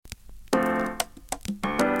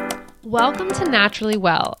Welcome to Naturally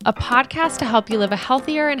Well, a podcast to help you live a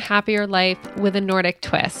healthier and happier life with a Nordic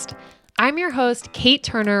twist. I'm your host, Kate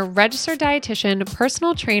Turner, registered dietitian,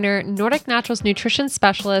 personal trainer, Nordic Naturals nutrition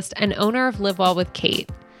specialist, and owner of Live Well with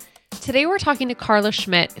Kate. Today we're talking to Carla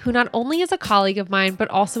Schmidt, who not only is a colleague of mine, but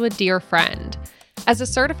also a dear friend. As a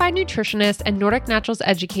certified nutritionist and Nordic Naturals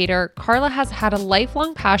educator, Carla has had a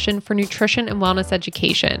lifelong passion for nutrition and wellness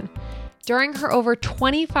education. During her over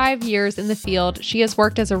 25 years in the field, she has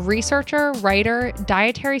worked as a researcher, writer,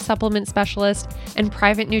 dietary supplement specialist, and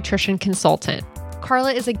private nutrition consultant.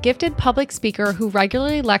 Carla is a gifted public speaker who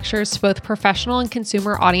regularly lectures to both professional and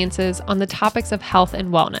consumer audiences on the topics of health and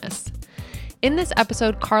wellness. In this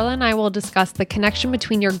episode, Carla and I will discuss the connection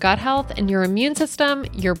between your gut health and your immune system,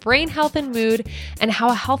 your brain health and mood, and how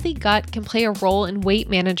a healthy gut can play a role in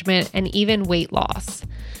weight management and even weight loss.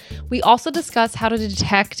 We also discuss how to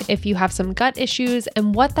detect if you have some gut issues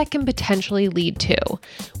and what that can potentially lead to,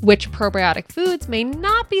 which probiotic foods may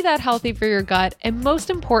not be that healthy for your gut, and most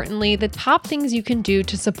importantly, the top things you can do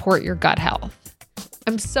to support your gut health.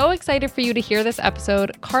 I'm so excited for you to hear this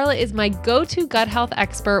episode. Carla is my go-to gut health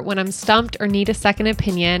expert when I'm stumped or need a second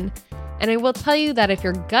opinion. And I will tell you that if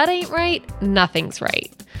your gut ain't right, nothing's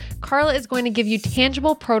right. Carla is going to give you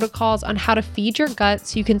tangible protocols on how to feed your gut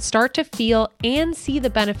so you can start to feel and see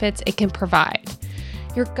the benefits it can provide.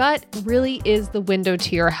 Your gut really is the window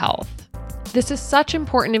to your health. This is such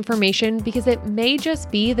important information because it may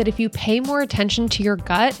just be that if you pay more attention to your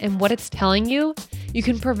gut and what it's telling you, you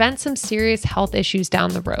can prevent some serious health issues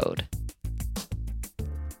down the road.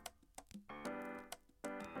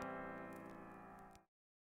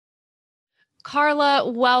 Carla,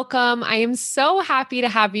 welcome. I am so happy to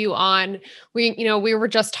have you on. We were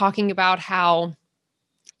just talking about how,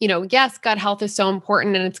 yes, gut health is so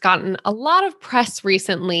important and it's gotten a lot of press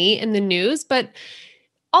recently in the news, but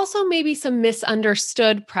also maybe some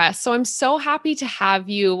misunderstood press. So I'm so happy to have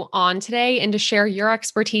you on today and to share your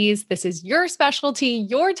expertise. This is your specialty,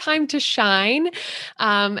 your time to shine.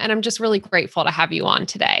 And I'm just really grateful to have you on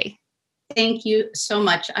today. Thank you so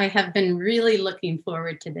much. I have been really looking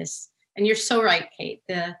forward to this. And you're so right, Kate.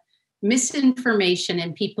 The misinformation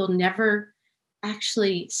and people never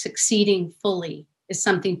actually succeeding fully is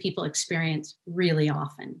something people experience really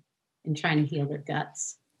often in trying to heal their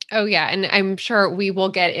guts. Oh, yeah. And I'm sure we will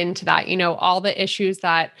get into that, all the issues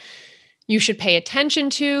that you should pay attention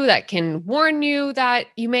to that can warn you that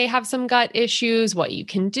you may have some gut issues, what you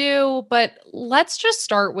can do. But let's just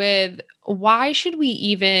start with, why should we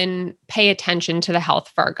even pay attention to the health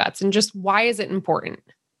of our guts, and just why is it important?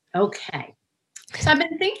 Okay. So I've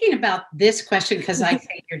been thinking about this question because I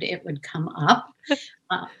figured it would come up,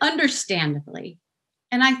 understandably.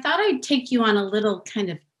 And I thought I'd take you on a little kind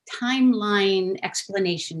of timeline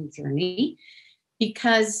explanation journey,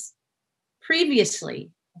 because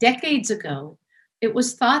previously, decades ago, it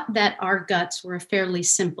was thought that our guts were a fairly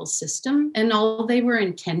simple system, and all they were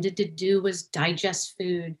intended to do was digest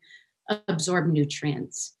food, absorb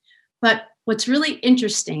nutrients. But what's really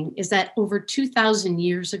interesting is that over 2,000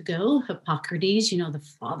 years ago, Hippocrates, the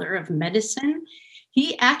father of medicine,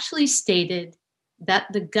 he actually stated that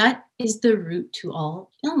the gut is the root to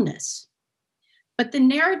all illness. But the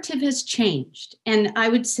narrative has changed. And I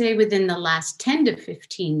would say within the last 10 to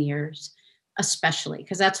 15 years, especially,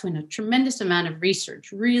 because that's when a tremendous amount of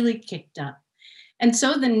research really kicked up. And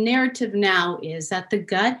so the narrative now is that the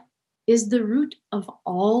gut is the root of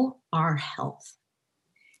all our health.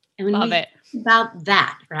 And when Love it. Think about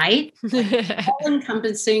that, right? All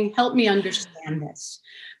encompassing, help me understand this.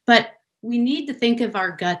 But we need to think of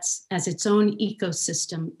our guts as its own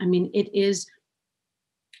ecosystem. I mean, it is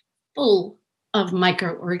full of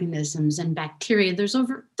microorganisms and bacteria. There's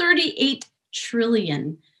over 38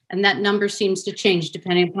 trillion, and that number seems to change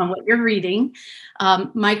depending upon what you're reading,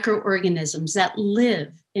 microorganisms that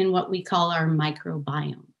live in what we call our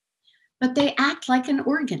microbiome. But they act like an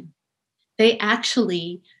organ. They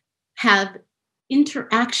actually have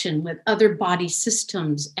interaction with other body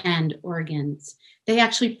systems and organs. They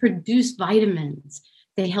actually produce vitamins.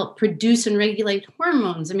 They help produce and regulate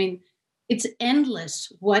hormones. I mean, it's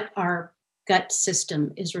endless what our gut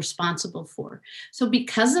system is responsible for. So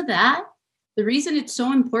because of that, the reason it's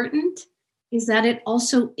so important is that it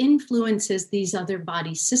also influences these other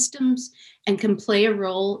body systems and can play a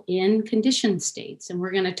role in condition states. And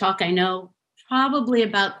we're going to talk, I know, probably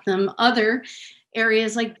about some other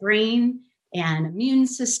areas like brain and immune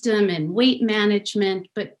system and weight management.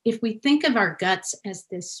 But if we think of our guts as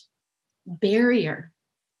this barrier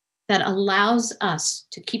that allows us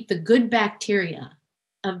to keep the good bacteria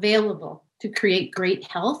available to create great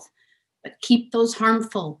health, but keep those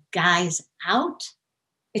harmful guys out,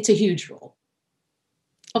 it's a huge role.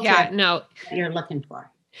 Hopefully Yeah, no, what you're looking for.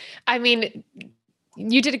 I mean,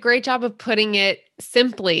 you did a great job of putting it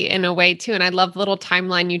simply in a way too. And I love the little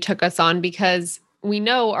timeline you took us on because we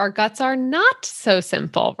know our guts are not so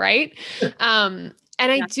simple, right? And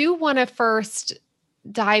I Yeah. do want to first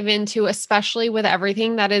dive into, especially with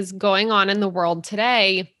everything that is going on in the world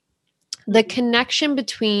today, the connection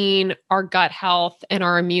between our gut health and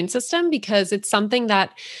our immune system, because it's something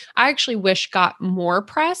that I actually wish got more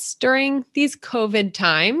press during these COVID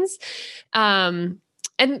times.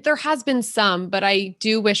 And there has been some, but I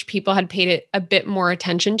do wish people had paid it a bit more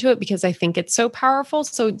attention to it because I think it's so powerful.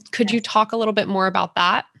 So could you talk a little bit more about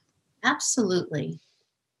that? Absolutely.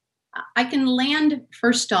 I can land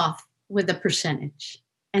first off with a percentage,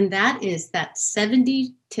 and that is that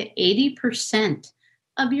 70 to 80%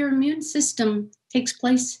 of your immune system takes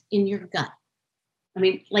place in your gut. I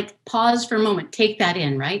mean, like, pause for a moment, take that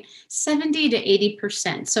in, right? 70 to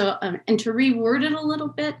 80%. So, and to reword it a little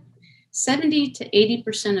bit, 70 to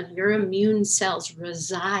 80% of your immune cells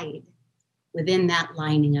reside within that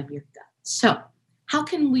lining of your gut. So, how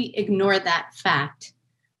can we ignore that fact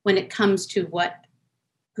when it comes to what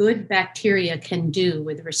good bacteria can do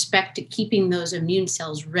with respect to keeping those immune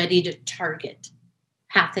cells ready to target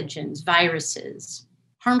pathogens, viruses,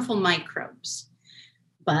 harmful microbes?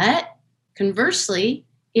 But conversely,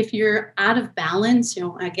 if you're out of balance,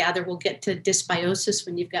 I gather we'll get to dysbiosis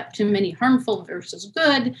when you've got too many harmful versus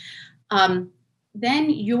good, then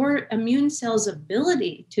your immune cell's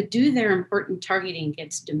ability to do their important targeting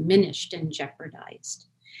gets diminished and jeopardized.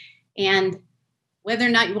 And whether or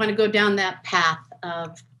not you want to go down that path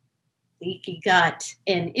of leaky gut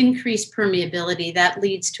and increased permeability, that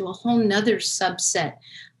leads to a whole nother subset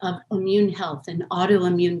of immune health and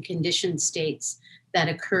autoimmune condition states that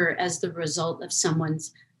occur as the result of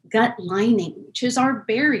someone's gut lining, which is our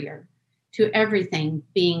barrier to everything,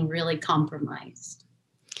 being really compromised.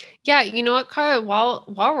 Yeah, you know what, Cara, while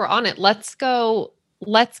we're on it, let's go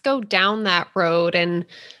down that road. And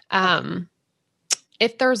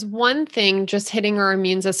if there's one thing just hitting our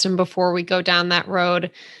immune system before we go down that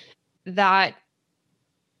road that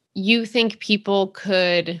you think people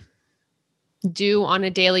could do on a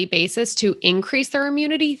daily basis to increase their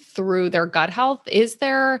immunity through their gut health, is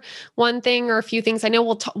there one thing or a few things? I know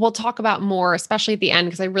we'll talk about more, especially at the end,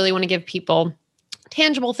 because I really want to give people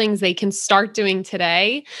tangible things they can start doing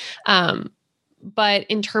today. But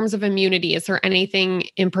in terms of immunity, is there anything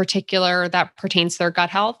in particular that pertains to their gut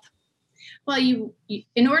health? Well, you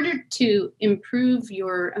in order to improve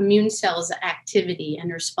your immune cells' activity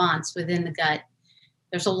and response within the gut,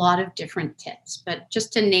 there's a lot of different tips. But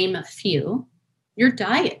just to name a few, your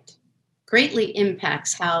diet greatly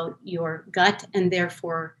impacts how your gut and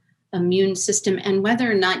therefore immune system, and whether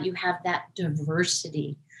or not you have that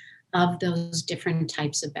diversity of those different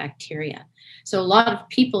types of bacteria. So a lot of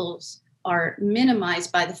people are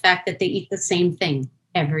minimized by the fact that they eat the same thing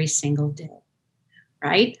every single day,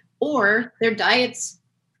 right? Or their diet's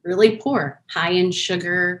really poor, high in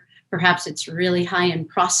sugar. Perhaps it's really high in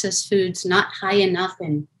processed foods, not high enough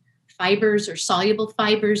in fibers or soluble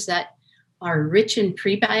fibers that are rich in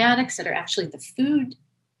prebiotics that are actually the food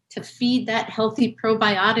to feed that healthy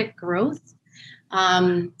probiotic growth.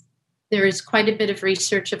 There is quite a bit of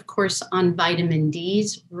research, of course, on vitamin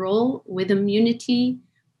D's role with immunity,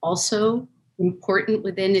 also important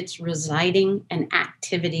within its residing and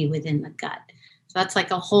activity within the gut. So that's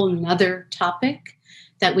like a whole nother topic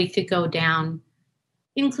that we could go down,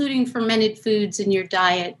 including fermented foods in your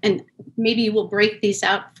diet. And maybe we'll break these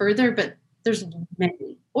out further, but there's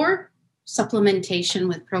many. Or supplementation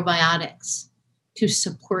with probiotics to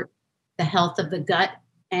support the health of the gut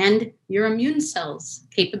and your immune cells'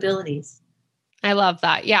 capabilities. I love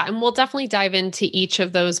that. Yeah. And we'll definitely dive into each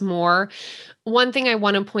of those more. One thing I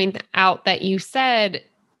want to point out that you said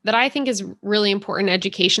that I think is really important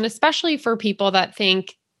education, especially for people that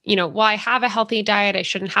think, well, I have a healthy diet, I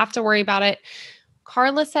shouldn't have to worry about it.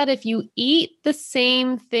 Carla said, if you eat the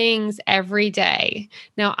same things every day.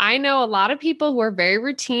 Now, I know a lot of people who are very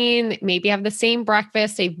routine, maybe have the same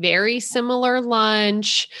breakfast, a very similar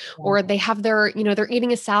lunch, or they have their, they're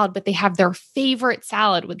eating a salad, but they have their favorite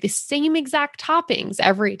salad with the same exact toppings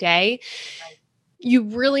every day. You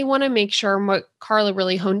really want to make sure, and what Carla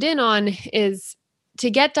really honed in on is to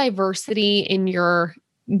get diversity in your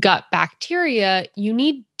gut bacteria, you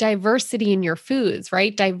need diversity in your foods,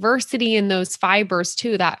 right? Diversity in those fibers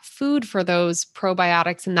too, that food for those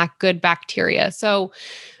probiotics and that good bacteria. So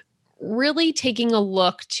really taking a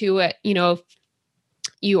look to it,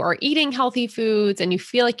 you are eating healthy foods and you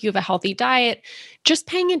feel like you have a healthy diet, just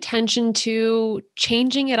paying attention to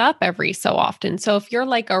changing it up every so often. So if you're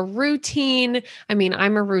like a routine, I mean,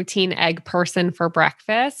 I'm a routine egg person for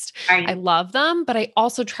breakfast. I Right. love them, but I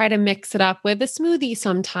also try to mix it up with a smoothie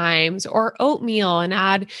sometimes or oatmeal and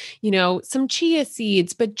add, some chia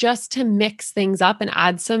seeds, but just to mix things up and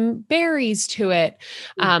add some berries to it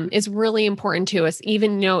is really important to us.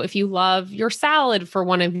 Even, if you love your salad for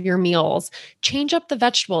one of your meals, change up the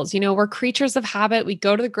vegetables. We're creatures of habit. We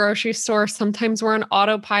go to the grocery store. Sometimes we're on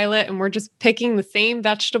autopilot and we're just picking the same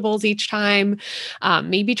vegetables each time.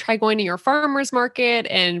 Maybe try going to your farmer's market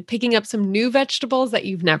and picking up some new vegetables that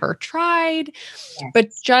you've never tried, but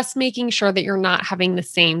Yes. just making sure that you're not having the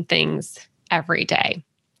same things every day.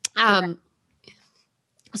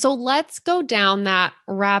 So let's go down that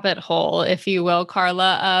rabbit hole, if you will,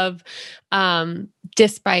 Carla, of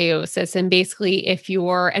dysbiosis and basically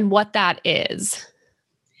and what that is.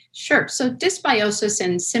 Sure. So dysbiosis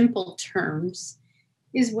in simple terms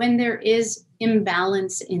is when there is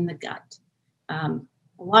imbalance in the gut. A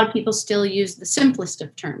lot of people still use the simplest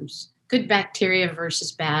of terms, good bacteria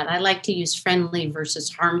versus bad. I like to use friendly versus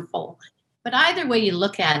harmful. But either way you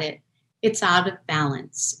look at it, it's out of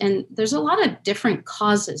balance. And there's a lot of different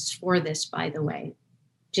causes for this, by the way.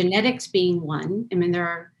 Genetics being one. I mean, there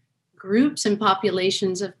are groups and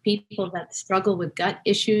populations of people that struggle with gut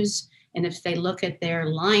issues. And if they look at their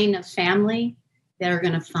line of family, they're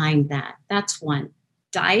going to find that. That's one.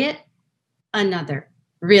 Diet, another,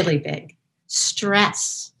 really big.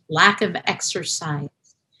 Stress, lack of exercise.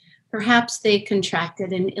 Perhaps they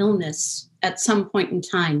contracted an illness at some point in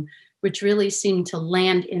time, which really seemed to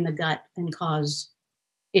land in the gut and cause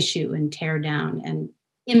issue and tear down and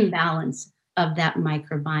imbalance of that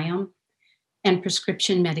microbiome. And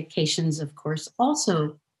prescription medications, of course,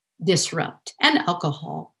 also disrupt, and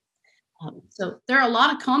alcohol. So there are a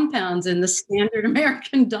lot of compounds in the standard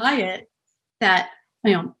American diet that,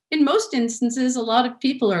 in most instances, a lot of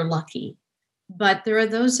people are lucky, but there are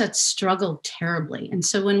those that struggle terribly. And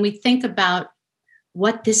so when we think about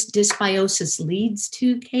what this dysbiosis leads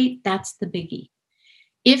to, Kate, that's the biggie.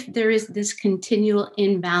 If there is this continual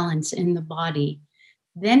imbalance in the body,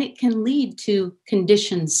 then it can lead to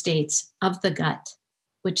conditioned states of the gut,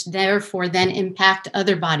 which therefore then impact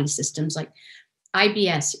other body systems like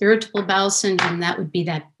IBS, irritable bowel syndrome. That would be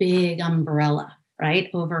that big umbrella, right,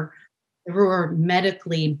 over the more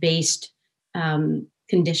medically based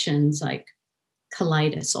conditions like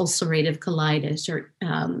colitis, ulcerative colitis, or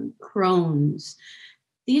Crohn's.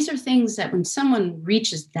 These are things that when someone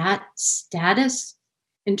reaches that status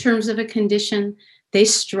in terms of a condition, they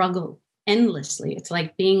struggle endlessly. It's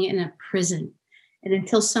like being in a prison. And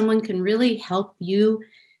until someone can really help you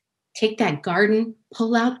take that garden,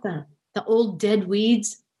 pull out the old dead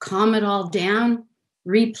weeds, calm it all down,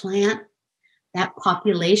 replant that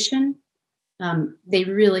population, they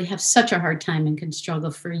really have such a hard time and can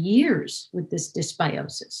struggle for years with this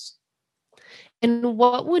dysbiosis. And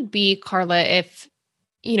what would be, Carla, if,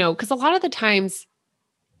 because a lot of the times,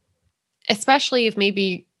 especially if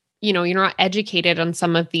maybe, you're not educated on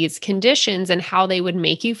some of these conditions and how they would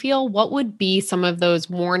make you feel, what would be some of those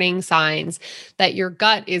warning signs that your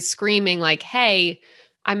gut is screaming like, hey,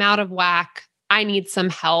 I'm out of whack, I need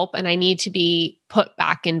some help, and I need to be put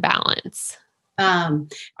back in balance?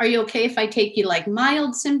 Are you okay if I take you like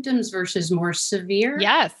mild symptoms versus more severe?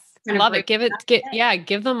 Yes. I love it.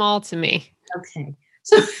 Give them all to me. Okay.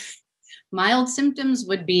 So mild symptoms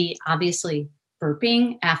would be obviously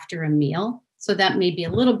burping after a meal. So that may be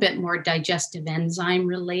a little bit more digestive enzyme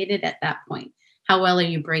related at that point. How well are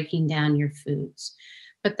you breaking down your foods?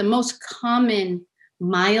 But the most common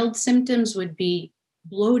mild symptoms would be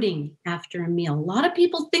bloating after a meal. A lot of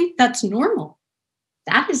people think that's normal.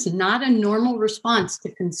 That is not a normal response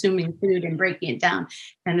to consuming food and breaking it down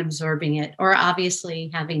and absorbing it. Or obviously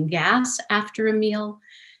having gas after a meal,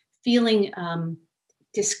 feeling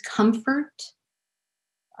discomfort,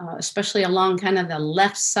 especially along kind of the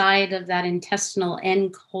left side of that intestinal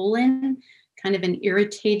end colon, kind of an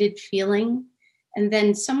irritated feeling. And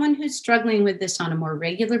then someone who's struggling with this on a more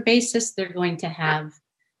regular basis, they're going to have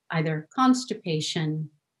either constipation,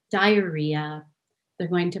 diarrhea. They're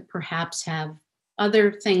going to perhaps have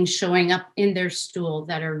other things showing up in their stool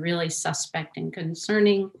that are really suspect and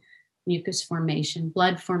concerning: mucus formation,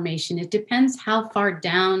 blood formation. It depends how far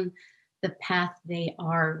down the path they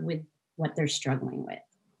are with what they're struggling with.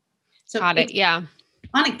 So Got it. Yeah.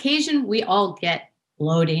 On occasion, we all get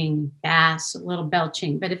bloating, gas, a little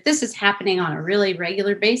belching. But if this is happening on a really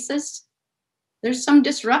regular basis, there's some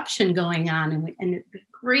disruption going on, and it'd be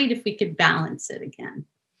great if we could balance it again.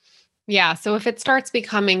 Yeah. So if it starts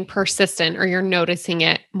becoming persistent or you're noticing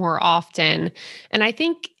it more often, and I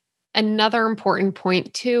think another important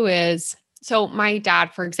point too is so my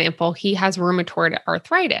dad, for example, he has rheumatoid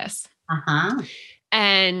arthritis. Uh-huh.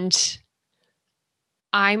 And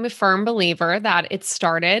I'm a firm believer that it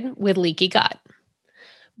started with leaky gut.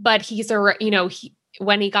 But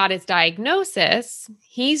when he got his diagnosis,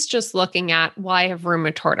 he's just looking at, well, I have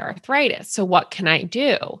rheumatoid arthritis. So what can I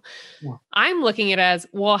do? Yeah. I'm looking at it as,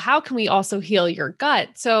 well, how can we also heal your gut?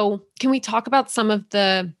 So can we talk about some of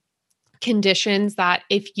the conditions that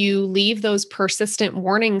if you leave those persistent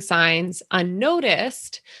warning signs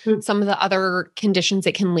unnoticed, Mm. some of the other conditions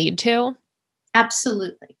it can lead to?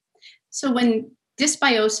 Absolutely. So when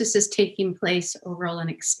dysbiosis is taking place over an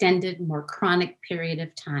extended, more chronic period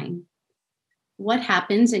of time, what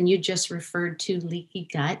happens, and you just referred to leaky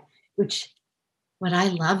gut, which what I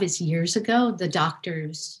love is years ago, the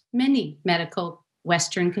doctors, many medical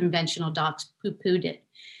Western conventional docs poo pooed it.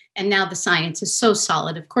 And now the science is so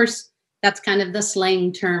solid. Of course, that's kind of the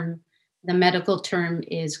slang term. The medical term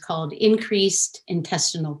is called increased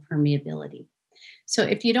intestinal permeability. So,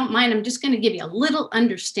 if you don't mind, I'm just going to give you a little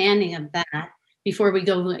understanding of that before we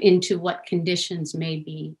go into what conditions may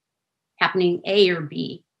be happening, A or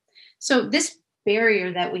B. So, this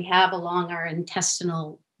barrier that we have along our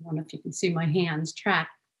intestinal, I don't know if you can see my hands, tract,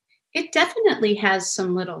 it definitely has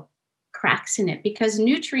some little cracks in it because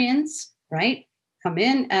nutrients, right, come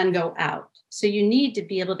in and go out. So, you need to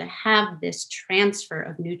be able to have this transfer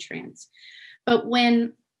of nutrients. But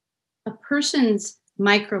when a person's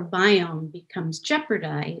microbiome becomes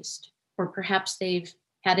jeopardized, or perhaps they've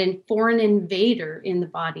had a foreign invader in the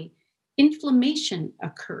body, inflammation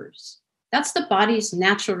occurs. That's the body's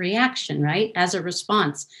natural reaction, right? As a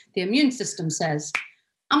response, the immune system says,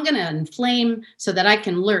 I'm going to inflame so that I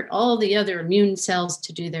can alert all the other immune cells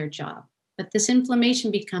to do their job. But this inflammation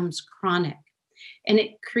becomes chronic and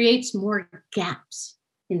it creates more gaps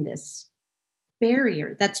in this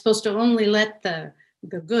barrier that's supposed to only let the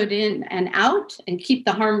good in and out and keep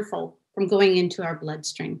the harmful from going into our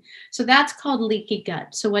bloodstream. So that's called leaky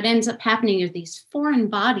gut. So what ends up happening are these foreign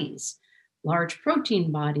bodies, large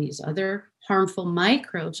protein bodies, other harmful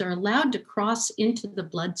microbes are allowed to cross into the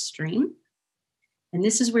bloodstream. And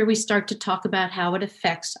this is where we start to talk about how it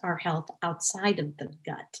affects our health outside of the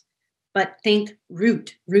gut. But think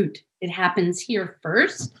root. It happens here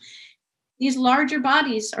first. These larger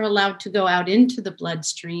bodies are allowed to go out into the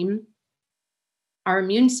bloodstream. Our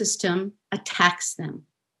immune system attacks them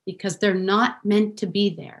because they're not meant to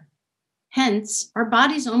be there. Hence, our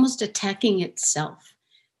body's almost attacking itself.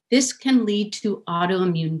 This can lead to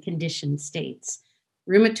autoimmune condition states,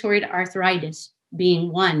 rheumatoid arthritis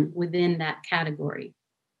being one within that category.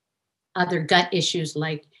 Other gut issues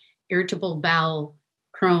like irritable bowel,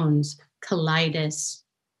 Crohn's, colitis,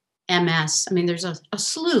 MS. I mean, there's a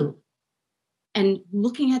slew. And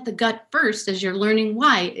looking at the gut first as you're learning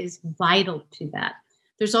why is vital to that.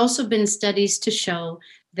 There's also been studies to show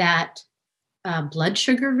that blood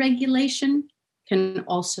sugar regulation can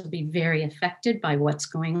also be very affected by what's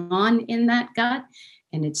going on in that gut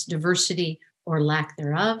and its diversity or lack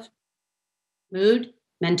thereof. Mood,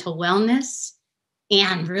 mental wellness,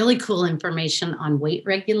 and really cool information on weight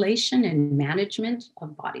regulation and management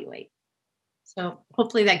of body weight. So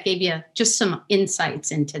hopefully that gave you just some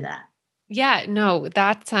insights into that. Yeah, no,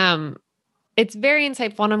 that's it's very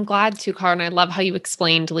insightful. And I'm glad too, Carl. And I love how you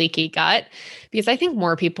explained leaky gut because I think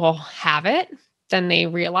more people have it than they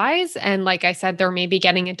realize. And like I said, they're maybe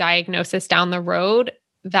getting a diagnosis down the road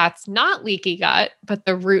that's not leaky gut, but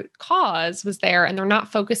the root cause was there and they're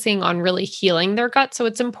not focusing on really healing their gut. So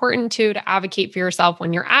it's important too to advocate for yourself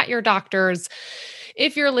when you're at your doctor's.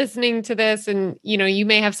 If you're listening to this and you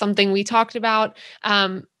may have something we talked about,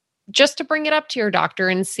 just to bring it up to your doctor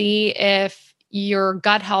and see if your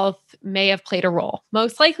gut health may have played a role.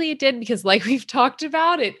 Most likely it did because like we've talked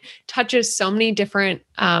about, it touches so many different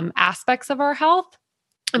aspects of our health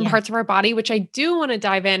and parts of our body, which I do want to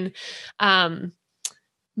dive in.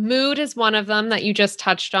 Mood is one of them that you just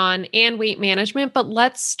touched on and weight management, but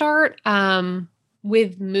let's start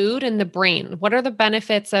with mood and the brain. What are the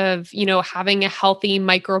benefits of, having a healthy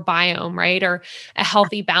microbiome, right? Or a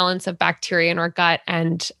healthy balance of bacteria in our gut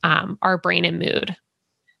and our brain and mood?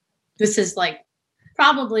 This is like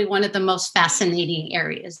probably one of the most fascinating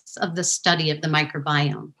areas of the study of the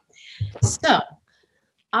microbiome. So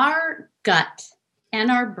our gut and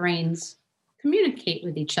our brains communicate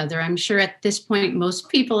with each other. I'm sure at this point, most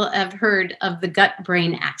people have heard of the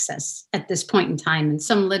gut-brain axis at this point in time and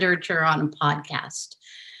some literature on a podcast.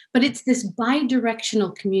 But it's this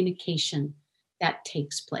bidirectional communication that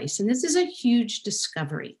takes place. And this is a huge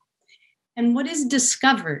discovery. And what is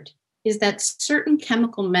discovered is that certain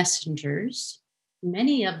chemical messengers,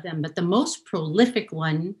 many of them, but the most prolific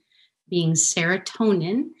one being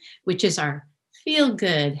serotonin, which is our feel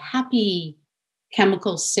good, happy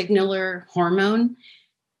chemical signaler hormone,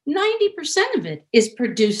 90% of it is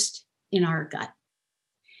produced in our gut.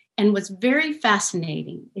 And what's very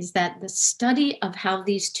fascinating is that the study of how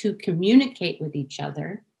these two communicate with each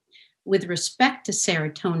other with respect to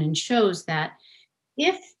serotonin shows that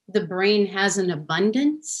if the brain has an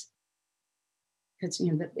abundance, because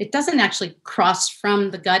it doesn't actually cross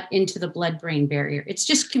from the gut into the blood-brain barrier. It's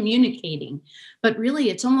just communicating, but really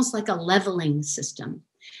it's almost like a leveling system.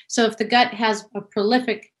 So if the gut has a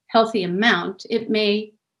prolific, healthy amount, it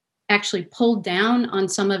may actually pull down on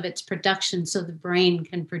some of its production so the brain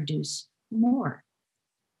can produce more.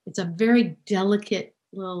 It's a very delicate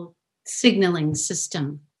little signaling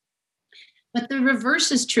system. But the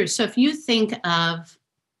reverse is true. So if you think of,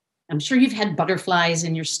 I'm sure you've had butterflies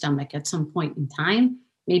in your stomach at some point in time,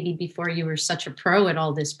 maybe before you were such a pro at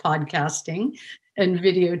all this podcasting and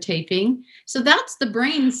videotaping. So that's the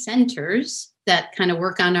brain centers that kind of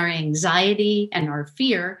work on our anxiety and our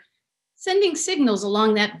fear, sending signals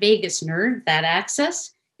along that vagus nerve, that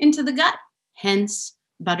axis, into the gut, hence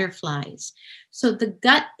butterflies. So the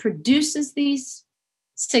gut produces these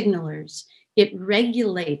signalers, it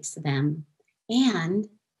regulates them, and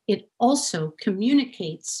it also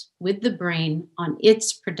communicates with the brain on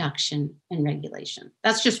its production and regulation.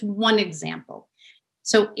 That's just one example.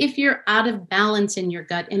 So if you're out of balance in your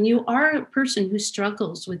gut and you are a person who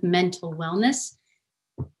struggles with mental wellness,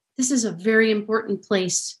 this is a very important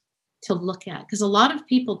place to look at, because a lot of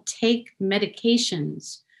people take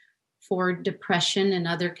medications for depression and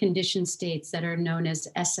other condition states that are known as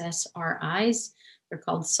SSRIs. They're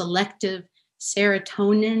called selective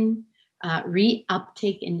serotonin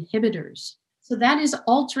reuptake inhibitors. So that is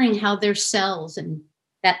altering how their cells and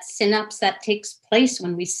that synapse that takes place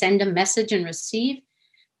when we send a message and receive,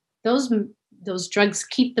 those drugs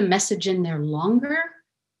keep the message in there longer.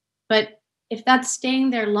 But if that's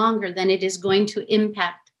staying there longer, then it is going to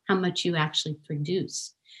impact how much you actually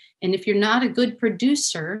produce. And if you're not a good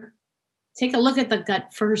producer, take a look at the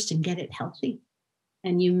gut first and get it healthy.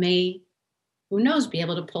 And you may, who knows, be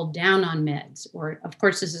able to pull down on meds. Or, of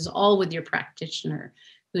course, this is all with your practitioner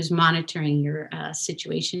who's monitoring your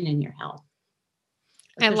situation and your health.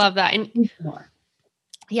 I love that. And more.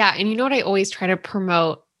 Yeah. And you know what I always try to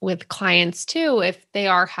promote with clients too, if they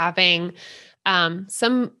are having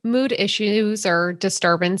some mood issues or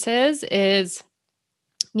disturbances, is,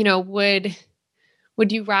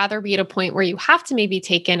 would you rather be at a point where you have to maybe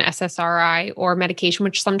take an SSRI or medication,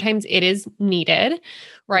 which sometimes it is needed,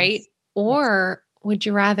 right? Yes. Or would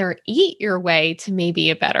you rather eat your way to maybe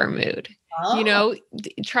a better mood? Oh.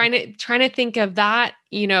 Trying to think of that,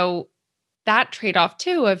 that trade-off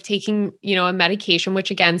too, of taking, a medication, which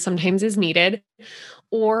again, sometimes is needed,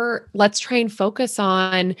 or let's try and focus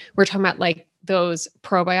on, we're talking about like those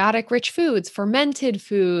probiotic rich foods, fermented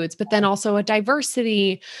foods, but then also a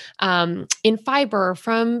diversity in fiber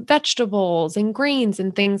from vegetables and grains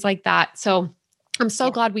and things like that. So I'm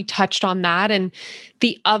so glad we touched on that. And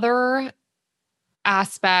the other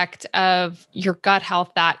aspect of your gut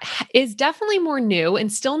health that is definitely more new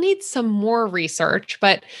and still needs some more research,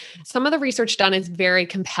 but some of the research done is very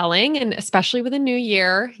compelling. And especially with a new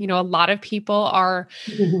year, a lot of people are,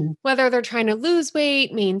 whether they're trying to lose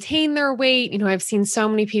weight, maintain their weight, I've seen so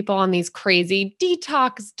many people on these crazy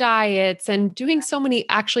detox diets and doing so many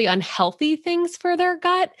actually unhealthy things for their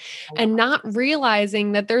gut and not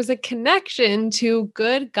realizing that there's a connection to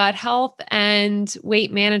good gut health and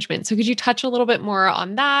weight management. So could you touch a little bit more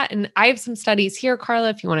on that? And I have some studies here, Carla,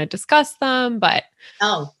 if you want to discuss them, but.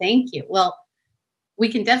 Oh, thank you. Well, we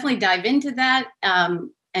can definitely dive into that.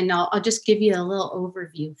 And I'll just give you a little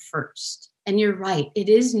overview first. And you're right, it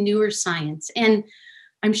is newer science. And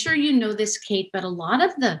I'm sure you know this, Kate, but a lot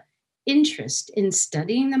of the interest in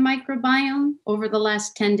studying the microbiome over the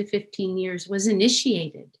last 10 to 15 years was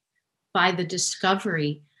initiated by the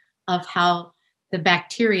discovery of how the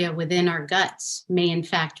bacteria within our guts may in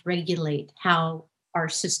fact regulate how our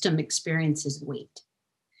system experiences weight.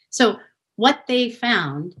 So what they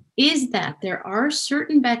found is that there are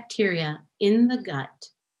certain bacteria in the gut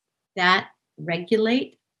that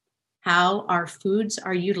regulate how our foods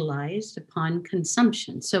are utilized upon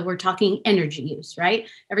consumption. So we're talking energy use, right?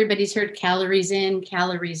 Everybody's heard calories in,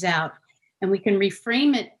 calories out. And we can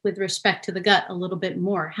reframe it with respect to the gut a little bit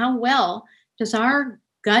more. How well does our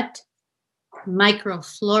gut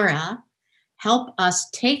microflora help us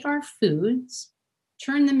take our foods,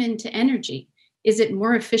 turn them into energy? Is it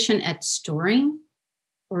more efficient at storing,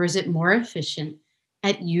 or is it more efficient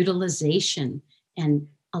at utilization and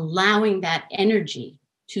allowing that energy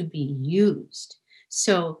to be used.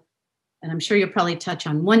 So, and I'm sure you'll probably touch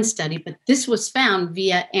on one study, but this was found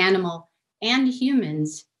via animal and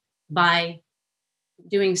humans by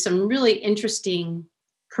doing some really interesting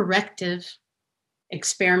corrective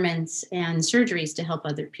experiments and surgeries to help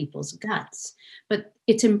other people's guts. But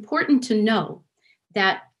it's important to know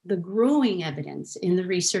that the growing evidence in the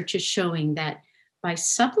research is showing that by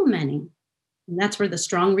supplementing, and that's where the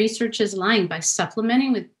strong research is lying, by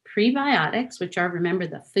supplementing with prebiotics, which are, remember,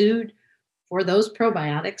 the food for those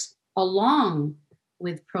probiotics, along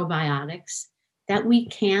with probiotics, that we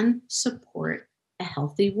can support a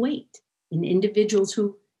healthy weight in individuals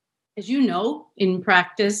who, as you know, in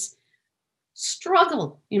practice,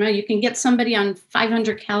 struggle. You can get somebody on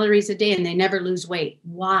 500 calories a day and they never lose weight.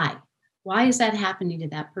 Why? Why is that happening to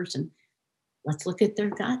that person? Let's look at their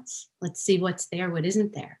guts. Let's see what's there, what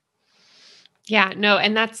isn't there. Yeah, no,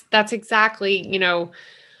 and that's exactly,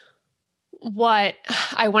 what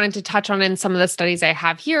I wanted to touch on in some of the studies I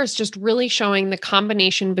have here is just really showing the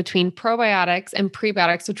combination between probiotics and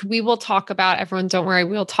prebiotics, which we will talk about. Everyone, don't worry,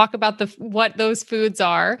 we'll talk about what those foods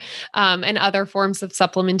are, and other forms of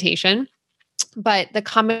supplementation. But the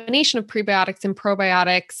combination of prebiotics and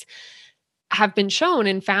probiotics have been shown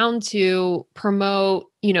and found to promote,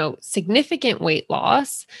 significant weight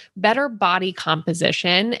loss, better body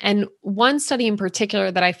composition. And one study in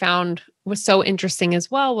particular that I found was so interesting as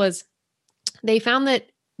well was they found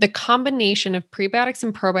that the combination of prebiotics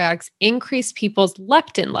and probiotics increased people's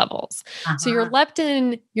leptin levels. Uh-huh. So your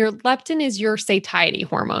leptin is your satiety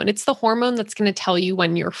hormone. It's the hormone that's going to tell you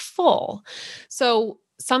when you're full. So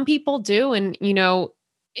some people do, and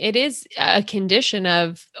it is a condition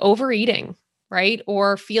of overeating, right?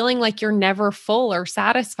 Or feeling like you're never full or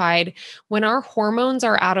satisfied. When our hormones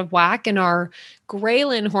are out of whack, and our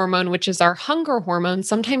ghrelin hormone, which is our hunger hormone,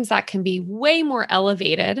 sometimes that can be way more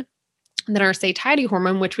elevated than our satiety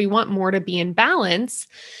hormone, which we want more to be in balance.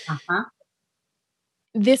 Uh-huh.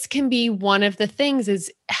 This can be one of the things,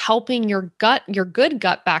 is helping your good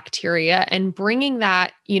gut bacteria, and bringing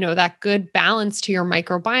that, that good balance to your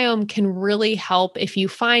microbiome can really help if you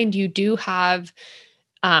find you do have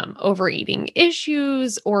overeating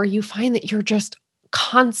issues, or you find that you're just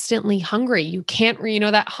constantly hungry. You can't,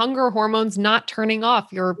 that hunger hormone's not turning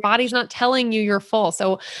off. Your body's not telling you you're full.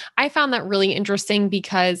 So I found that really interesting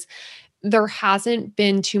because there hasn't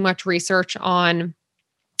been too much research on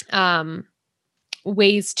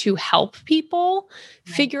ways to help people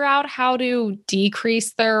figure out how to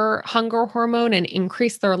decrease their hunger hormone and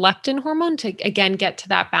increase their leptin hormone to, again, get to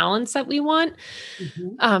that balance that we want.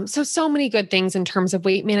 Mm-hmm. So many good things in terms of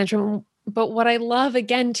weight management. But what I love,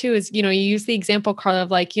 again, too, is, you use the example, Carla,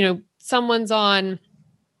 of like, someone's on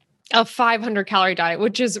a 500 calorie diet,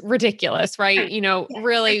 which is ridiculous, right?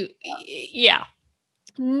 Really, yeah.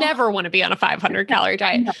 Never want to be on a 500 calorie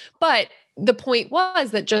diet. No. But the point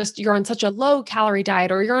was that just you're on such a low calorie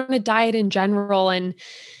diet, or you're on a diet in general, and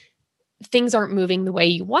things aren't moving the way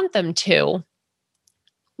you want them to.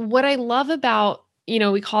 What I love about,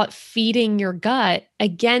 we call it feeding your gut,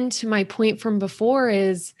 again, to my point from before,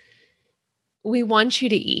 is we want you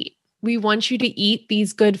to eat. We want you to eat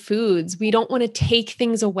these good foods. We don't want to take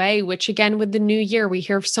things away, which, again, with the new year, we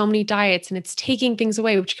hear of so many diets and it's taking things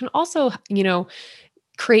away, which can also,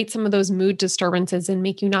 create some of those mood disturbances and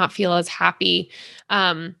make you not feel as happy.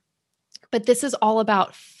 But this is all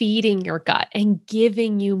about feeding your gut and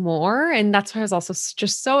giving you more. And that's why I was also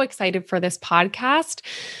just so excited for this podcast.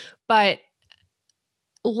 But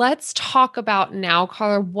let's talk about now,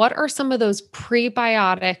 Carla, what are some of those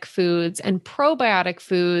prebiotic foods and probiotic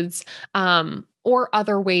foods, or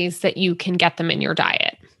other ways that you can get them in your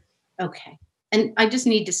diet? Okay. And I just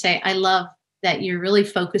need to say, I love that you're really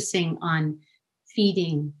focusing on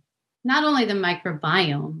feeding not only the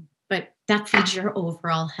microbiome, but that feeds your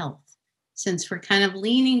overall health, since we're kind of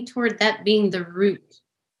leaning toward that being the root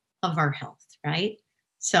of our health, right?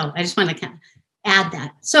 So I just want to kind of add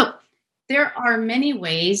that. So there are many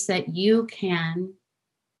ways that you can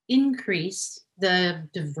increase the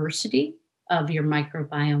diversity of your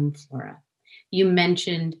microbiome flora. You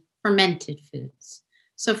mentioned fermented foods.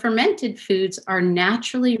 So fermented foods are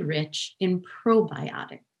naturally rich in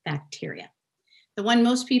probiotic bacteria. The one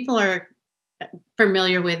most people are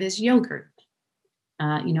familiar with is yogurt,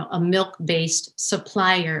 a milk-based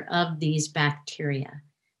supplier of these bacteria.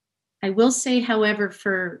 I will say, however,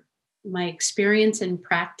 for my experience and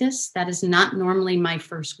practice, that is not normally my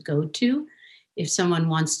first go-to if someone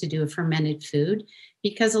wants to do a fermented food,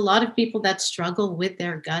 because a lot of people that struggle with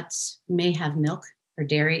their guts may have milk or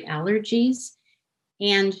dairy allergies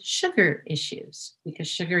and sugar issues, because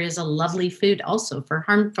sugar is a lovely food also for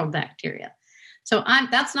harmful bacteria. So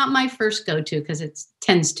that's not my first go-to because it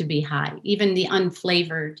tends to be high. Even the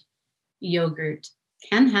unflavored yogurt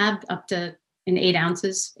can have up to, in 8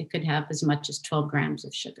 ounces, it could have as much as 12 grams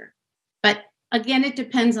of sugar. But again, it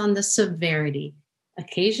depends on the severity.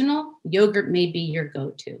 Occasional yogurt may be your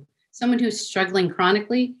go-to. Someone who's struggling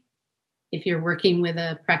chronically, if you're working with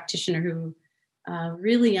a practitioner who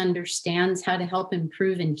really understands how to help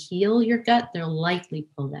improve and heal your gut, they'll likely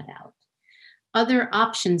pull that out. Other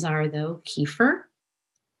options are, though, kefir,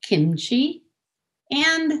 kimchi,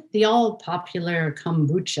 and the all popular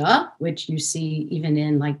kombucha, which you see even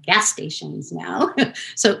in like gas stations now.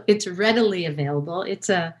 So it's readily available. It's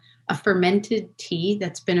a fermented tea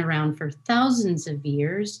that's been around for thousands of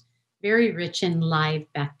years, very rich in live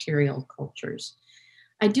bacterial cultures.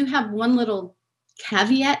 I do have one little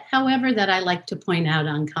caveat, however, that I like to point out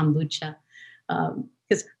on kombucha,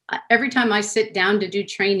 because every time I sit down to do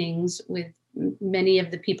trainings with many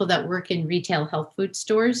of the people that work in retail health food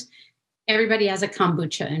stores, everybody has a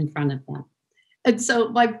kombucha in front of them. And so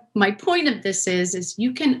my point of this is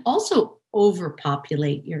you can also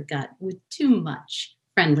overpopulate your gut with too much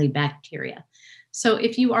friendly bacteria. So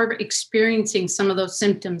if you are experiencing some of those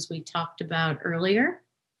symptoms we talked about earlier,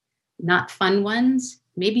 not fun ones,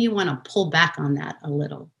 maybe you want to pull back on that a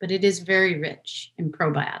little, but it is very rich in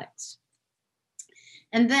probiotics.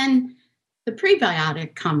 And then the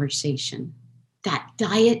prebiotic conversation, that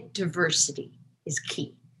diet diversity is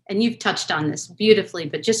key. And you've touched on this beautifully,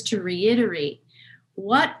 but just to reiterate,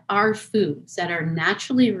 what are foods that are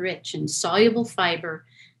naturally rich in soluble fiber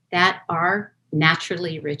that are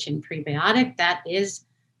naturally rich in prebiotic? That is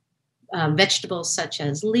vegetables such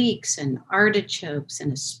as leeks and artichokes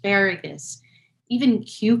and asparagus, even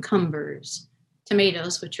cucumbers,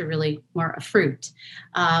 tomatoes, which are really more a fruit,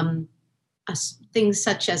 things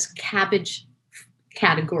such as cabbage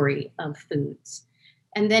category of foods.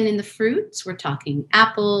 And then in the fruits, we're talking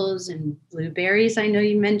apples and blueberries, I know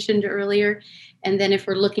you mentioned earlier. And then if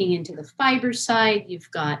we're looking into the fiber side,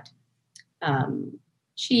 you've got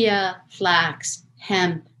chia, flax,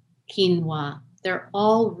 hemp, quinoa. They're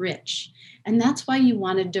all rich. And that's why you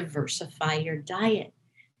want to diversify your diet.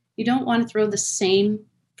 You don't want to throw the same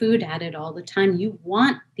food at it all the time. You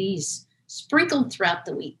want these sprinkled throughout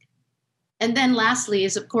the week. And then lastly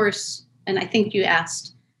is, of course, and I think you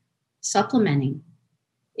asked, supplementing.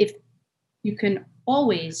 If you can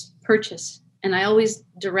always purchase, and I always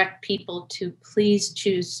direct people to please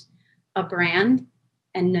choose a brand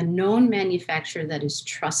and a known manufacturer that is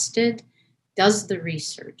trusted, does the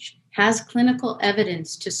research, has clinical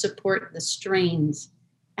evidence to support the strains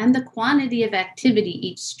and the quantity of activity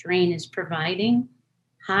each strain is providing.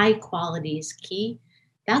 High quality is key.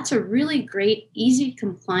 That's a really great, easy,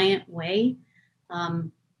 compliant way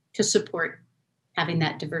to support having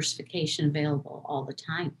that diversification available all the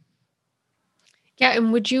time. Yeah.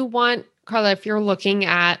 And would you want, Carla, if you're looking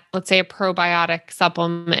at, let's say, a probiotic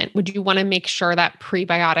supplement, would you want to make sure that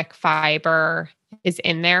prebiotic fiber is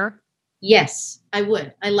in there? Yes, I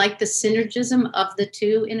would. I like the synergism of the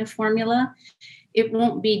two in a formula. It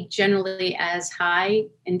won't be generally as high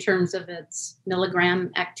in terms of its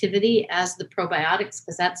milligram activity as the probiotics,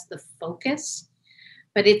 because that's the focus.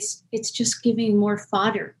 But it's just giving more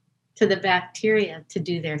fodder to the bacteria to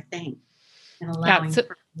do their thing and allowing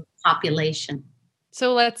for population.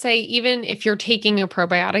 So let's say even if you're taking a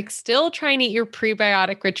probiotic, still try and eat your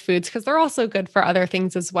prebiotic rich foods because they're also good for other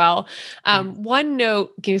things as well. One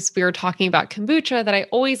note, because we were talking about kombucha, that I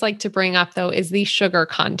always like to bring up though is the sugar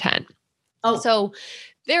content. Oh, so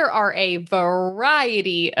there are a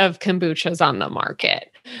variety of kombuchas on the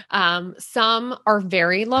market. Some are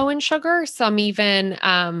very low in sugar, some even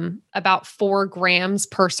about 4 grams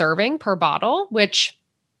per serving per bottle, which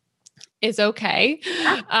is okay.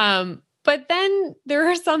 But then there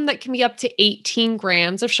are some that can be up to 18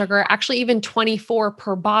 grams of sugar, actually even 24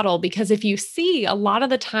 per bottle, because if you see a lot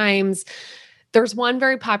of the times, there's one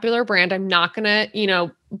very popular brand. I'm not going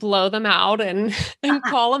to, blow them out and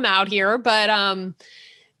call them out here, but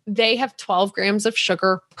they have 12 grams of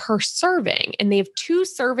sugar per serving and they have 2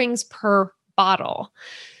 servings per bottle.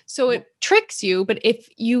 So it tricks you, but if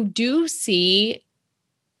you do see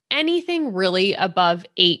anything really above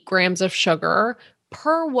 8 grams of sugar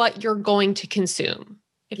per what you're going to consume.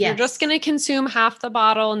 If you're just going to consume half the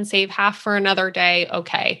bottle and save half for another day,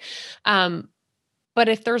 okay. But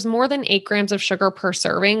if there's more than 8 grams of sugar per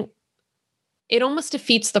serving, it almost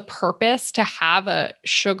defeats the purpose to have a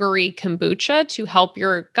sugary kombucha to help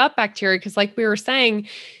your gut bacteria. Because like we were saying,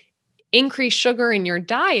 increased sugar in your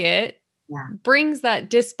diet brings that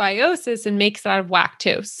dysbiosis and makes it out of whack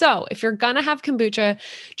too. So if you're going to have kombucha,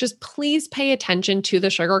 just please pay attention to the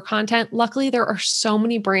sugar content. Luckily, there are so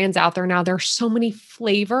many brands out there now. There are so many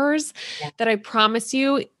flavors that I promise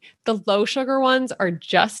you, the low sugar ones are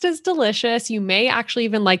just as delicious. You may actually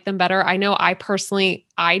even like them better. I know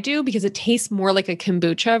I do, because it tastes more like a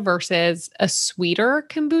kombucha versus a sweeter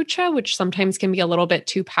kombucha, which sometimes can be a little bit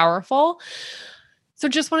too powerful. So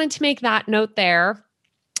just wanted to make that note there.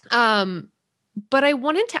 But I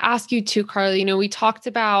wanted to ask you too, Carly, we talked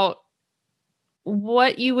about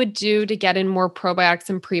what you would do to get in more probiotics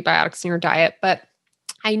and prebiotics in your diet, but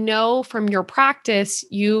I know from your practice,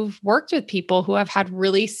 you've worked with people who have had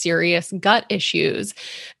really serious gut issues.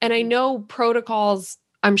 And I know protocols,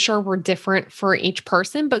 I'm sure, were different for each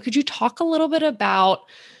person, but could you talk a little bit about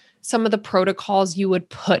some of the protocols you would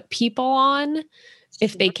put people on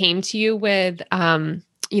if they came to you with, a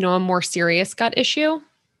more serious gut issue?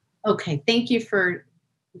 Okay, thank you for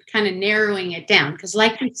kind of narrowing it down, because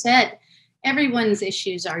like you said, everyone's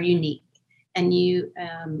issues are unique, and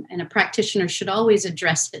a practitioner should always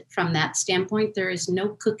address it from that standpoint. There is no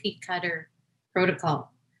cookie cutter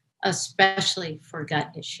protocol, especially for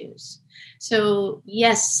gut issues. So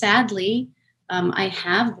yes, sadly, I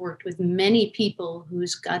have worked with many people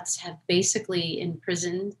whose guts have basically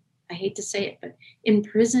imprisoned, I hate to say it, but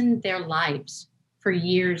imprisoned their lives for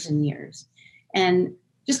years and years. And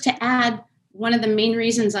just to add, one of the main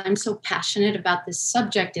reasons I'm so passionate about this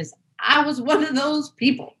subject is I was one of those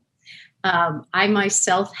people. I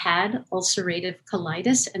myself had ulcerative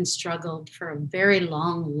colitis and struggled for a very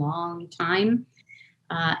long time,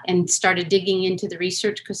 and started digging into the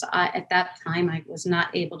research because at that time I was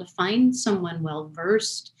not able to find someone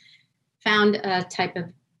well-versed, found a type of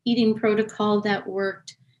eating protocol that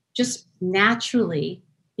worked just naturally,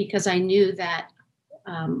 because I knew that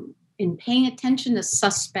in paying attention to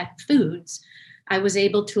suspect foods, I was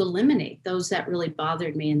able to eliminate those that really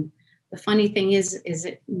bothered me. And the funny thing is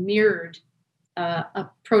it mirrored a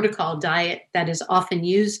protocol diet that is often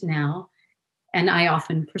used now, and I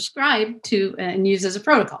often prescribe to and use as a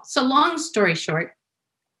protocol. So long story short,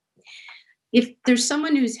 if there's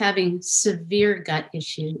someone who's having severe gut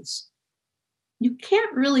issues, you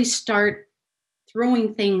can't really start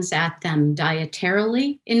throwing things at them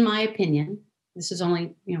dietarily, in my opinion. This is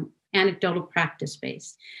only, anecdotal practice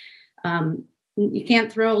based. You can't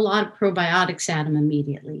throw a lot of probiotics at them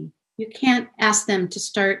immediately. You can't ask them to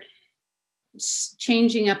start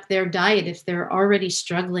changing up their diet if they're already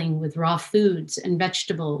struggling with raw foods and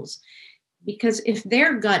vegetables. Because if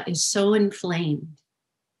their gut is so inflamed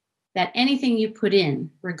that anything you put in,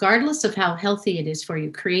 regardless of how healthy it is for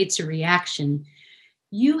you, creates a reaction,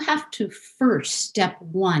 you have to first, step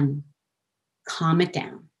one, calm it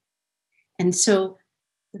down. And so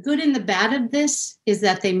the good and the bad of this is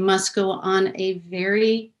that they must go on a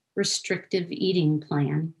very restrictive eating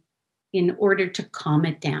plan in order to calm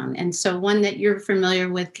it down. And so one that you're familiar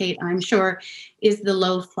with, Kate, I'm sure, is the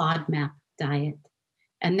low FODMAP diet.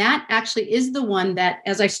 And that actually is the one that,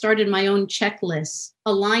 as I started my own checklist,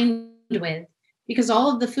 aligned with, because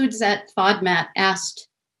all of the foods that FODMAP asked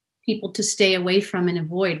people to stay away from and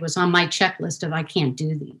avoid was on my checklist of I can't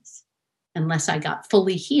do these unless I got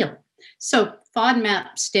fully healed. So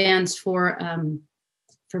FODMAP stands for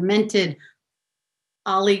fermented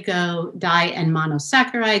oligo, di, and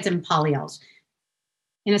monosaccharides and polyols.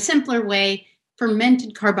 In a simpler way,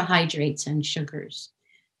 fermented carbohydrates and sugars.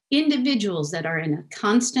 Individuals that are in a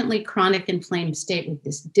constantly chronic inflamed state with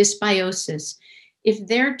this dysbiosis, if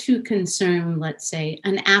they're to consume, let's say,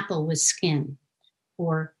 an apple with skin,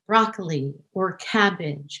 or broccoli, or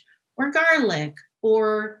cabbage, or garlic,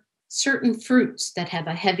 or certain fruits that have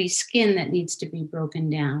a heavy skin that needs to be broken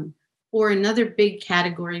down, or another big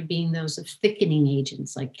category being those of thickening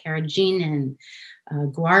agents like carrageenan,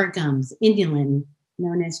 guar gums, inulin,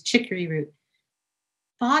 known as chicory root.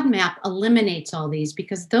 FODMAP eliminates all these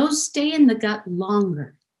because those stay in the gut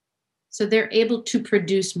longer. So they're able to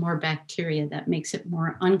produce more bacteria that makes it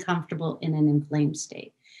more uncomfortable in an inflamed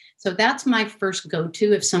state. So that's my first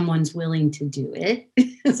go-to if someone's willing to do it.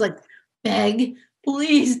 It's like, beg,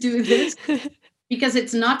 please do this, because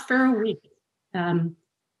it's not for a week.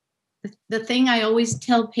 The thing I always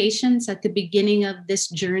tell patients at the beginning of this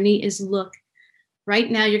journey is, look, right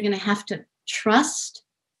now you're going to have to trust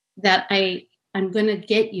that I'm going to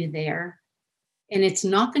get you there, and it's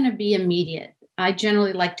not going to be immediate. I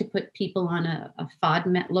generally like to put people on a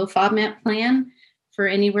low FODMAP plan for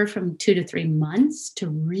anywhere from 2 to 3 months to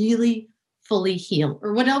really fully heal,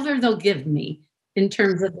 or whatever they'll give me in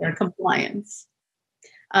terms of their compliance.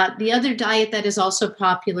 The other diet that is also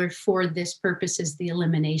popular for this purpose is the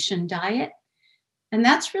elimination diet. And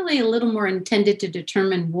that's really a little more intended to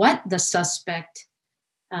determine what the suspect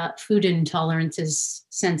food intolerances,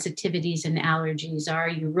 sensitivities, and allergies are.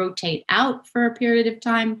 You rotate out for a period of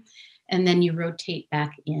time, and then you rotate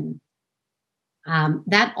back in.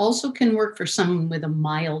 That also can work for someone with a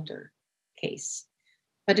milder case.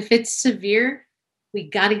 But if it's severe, we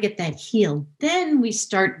got to get that healed. Then we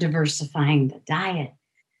start diversifying the diet,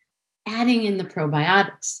 adding in the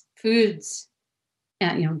probiotics, foods,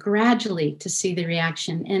 gradually to see the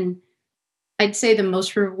reaction. And I'd say the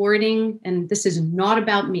most rewarding, and this is not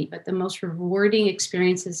about me, but the most rewarding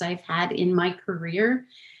experiences I've had in my career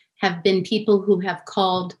have been people who have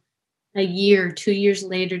called a year, 2 years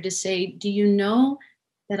later to say, do you know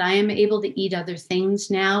that I am able to eat other things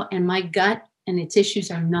now, and my gut and its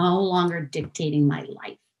issues are no longer dictating my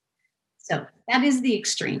life. So that is the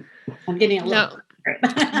extreme. I'm getting a little.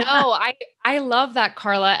 No, I love that,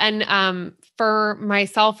 Carla. And for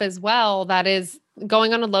myself as well, that is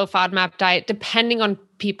going on a low FODMAP diet, depending on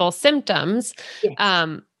people's symptoms,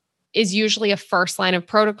 yes, is usually a first line of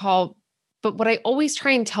protocol. But what I always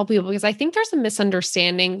try and tell people, because I think there's a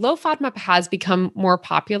misunderstanding, low FODMAP has become more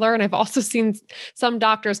popular. And I've also seen some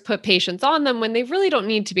doctors put patients on them when they really don't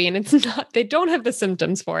need to be. And it's not, they don't have the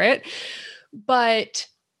symptoms for it. But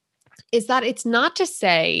is that it's not to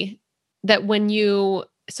say that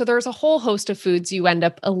so there's a whole host of foods you end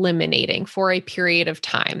up eliminating for a period of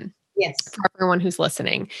time. Yes. For everyone who's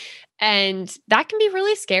listening. And that can be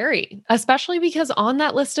really scary, especially because on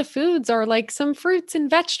that list of foods are like some fruits and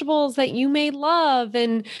vegetables that you may love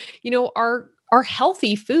and, are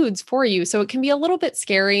healthy foods for you. So it can be a little bit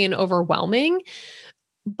scary and overwhelming,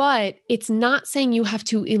 but it's not saying you have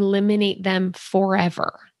to eliminate them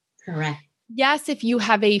forever. Correct. Yes, if you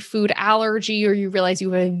have a food allergy or you realize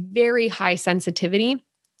you have a very high sensitivity,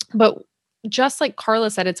 but just like Carla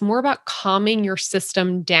said, it's more about calming your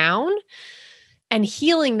system down and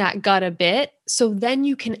healing that gut a bit. So then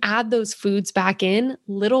you can add those foods back in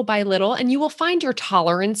little by little, and you will find your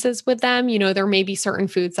tolerances with them. There may be certain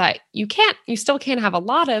foods that you still can't have a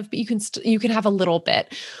lot of, but you can have a little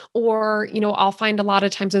bit. Or, I'll find a lot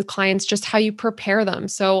of times with clients just how you prepare them.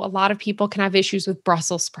 So a lot of people can have issues with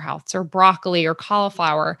Brussels sprouts or broccoli or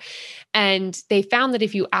cauliflower. And they found that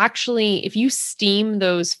if you steam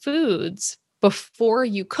those foods before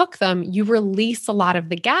you cook them, you release a lot of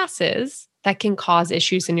the gases that can cause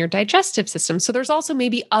issues in your digestive system. So there's also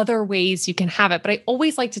maybe other ways you can have it. But I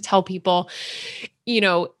always like to tell people,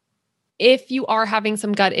 if you are having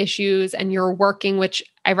some gut issues and you're working, which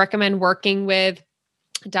I recommend working with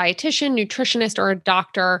a dietitian, nutritionist, or a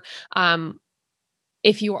doctor,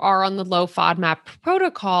 if you are on the low FODMAP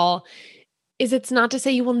protocol, it's not to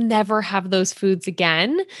say you will never have those foods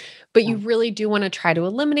again, but you really do want to try to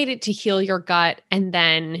eliminate it to heal your gut, and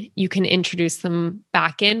then you can introduce them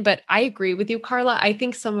back in. But I agree with you, Carla. I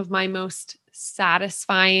think some of my most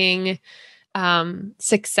satisfying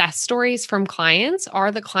success stories from clients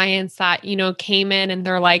are the clients that, came in and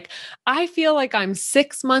they're like, I feel like I'm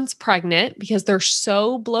 6 months pregnant because they're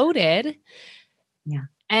so bloated. Yeah.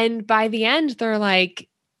 And by the end, they're like,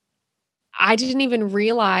 I didn't even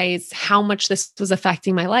realize how much this was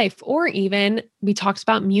affecting my life. Or even we talked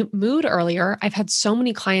about mood earlier. I've had so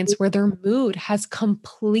many clients where their mood has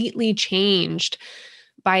completely changed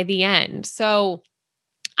by the end. So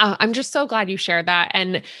I'm just so glad you shared that.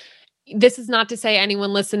 And this is not to say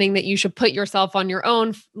anyone listening that you should put yourself on your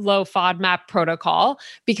own low FODMAP protocol,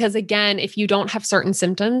 because again, if you don't have certain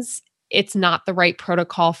symptoms, it's not the right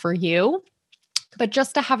protocol for you. But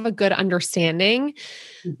just to have a good understanding.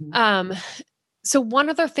 Mm-hmm. So one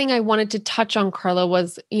other thing I wanted to touch on, Carla,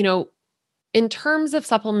 was, in terms of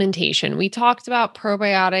supplementation, we talked about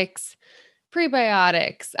probiotics,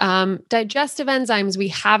 prebiotics, digestive enzymes we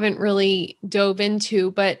haven't really dove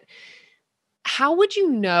into, but how would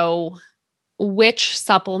you know which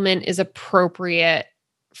supplement is appropriate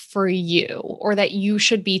for you or that you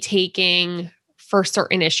should be taking for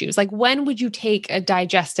certain issues? Like, when would you take a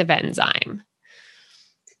digestive enzyme?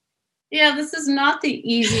 Yeah, this is not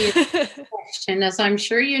the easiest question, as I'm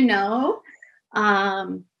sure you know.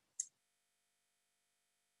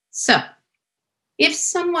 So if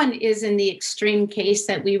someone is in the extreme case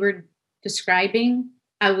that we were describing,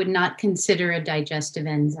 I would not consider a digestive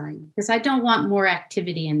enzyme because I don't want more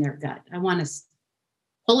activity in their gut. I want to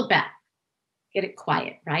pull it back, get it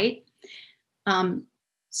quiet, right? Some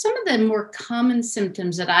of the more common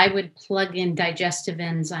symptoms that I would plug in digestive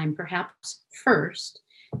enzyme perhaps first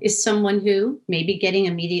is someone who may be getting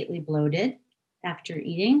immediately bloated after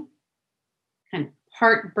eating, kind of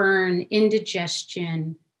heartburn,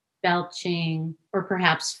 indigestion, belching, or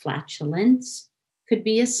perhaps flatulence could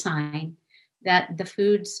be a sign that the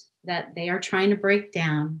foods that they are trying to break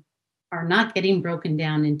down are not getting broken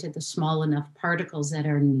down into the small enough particles that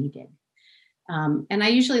are needed. And I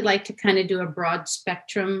usually like to kind of do a broad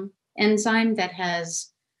spectrum enzyme that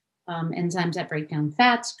has enzymes that break down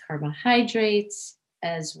fats, carbohydrates,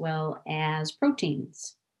 as well as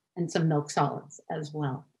proteins and some milk solids as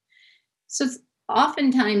well. So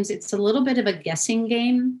oftentimes it's a little bit of a guessing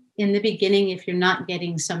game in the beginning if you're not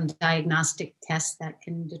getting some diagnostic tests that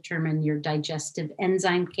can determine your digestive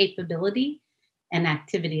enzyme capability and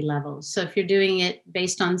activity levels. So if you're doing it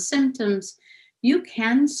based on symptoms, you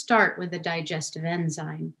can start with a digestive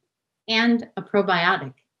enzyme and a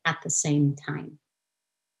probiotic at the same time.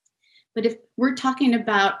 But if we're talking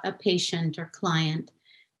about a patient or client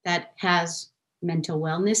that has mental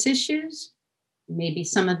wellness issues, maybe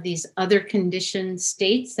some of these other condition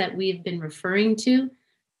states that we've been referring to,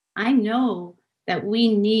 I know that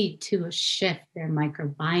we need to shift their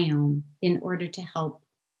microbiome in order to help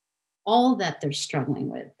all that they're struggling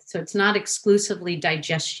with. So it's not exclusively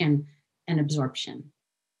digestion and absorption.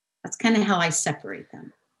 That's kind of how I separate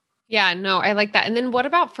them. Yeah, no, I like that. And then what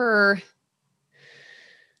about for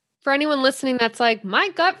anyone listening that's like, my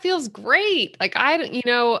gut feels great. Like I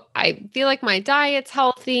feel like my diet's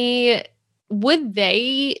healthy. Would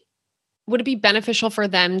it be beneficial for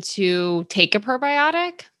them to take a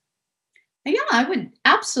probiotic? Yeah, I would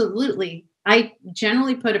absolutely. I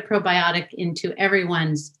generally put a probiotic into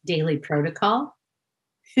everyone's daily protocol.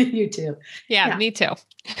 You too. Yeah, me too.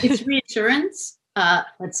 It's reassurance.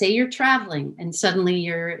 Let's say you're traveling and suddenly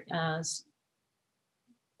you're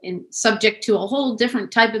subject to a whole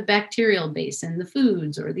different type of bacterial base in the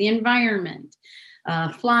foods or the environment,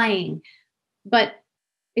 flying. But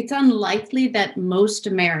it's unlikely that most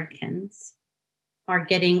Americans are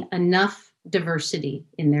getting enough diversity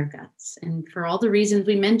in their guts. And for all the reasons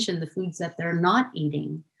we mentioned, the foods that they're not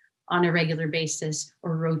eating on a regular basis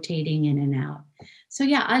or rotating in and out. So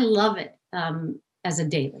yeah, I love it as a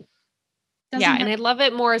daily. And I love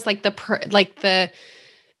it more as like the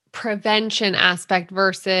prevention aspect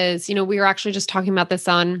versus, we were actually just talking about this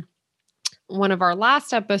on one of our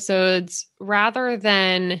last episodes, rather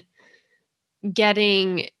than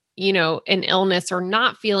getting, an illness or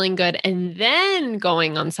not feeling good and then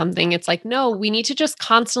going on something. It's like, no, we need to just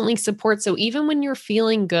constantly support. So even when you're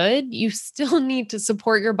feeling good, you still need to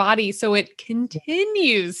support your body so it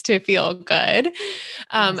continues to feel good.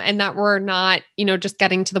 And that we're not, just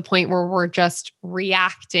getting to the point where we're just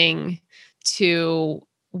reacting to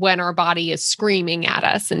when our body is screaming at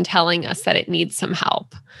us and telling us that it needs some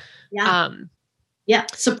help. Yeah.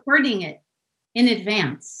 Supporting it in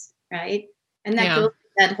advance. Right. And that goes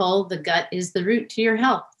that whole, the gut is the root to your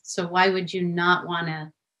health. So why would you not want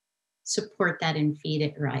to support that and feed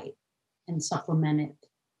it right and supplement it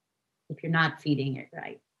if you're not feeding it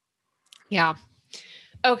right? Yeah.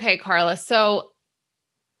 Okay, Carla. So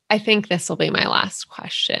I think this will be my last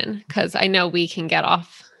question because I know we can get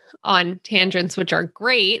off on tangents, which are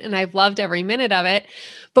great. And I've loved every minute of it.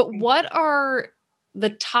 But what are the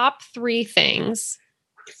top 3 things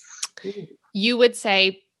you would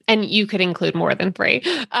say, and you could include more than 3,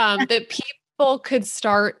 that people could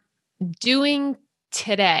start doing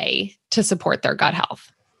today to support their gut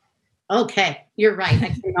health? Okay, you're right. I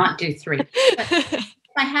cannot do 3. But if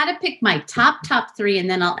I had to pick my top 3, and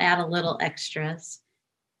then I'll add a little extras,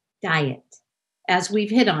 diet, as we've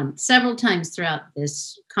hit on several times throughout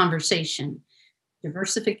this conversation,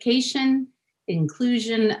 diversification,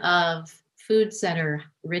 inclusion of foods that are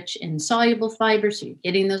rich in soluble fibers, so you're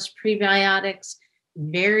getting those prebiotics,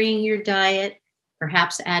 varying your diet,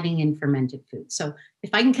 perhaps adding in fermented foods. So if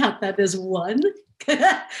I can count that as 1,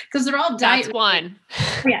 because they're all diet. That's 1.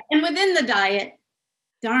 Yeah. And within the diet,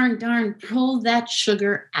 darn, pull that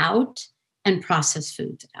sugar out and processed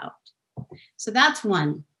foods out. So that's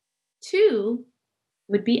 1. 2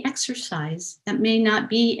 would be exercise. That may not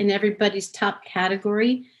be in everybody's top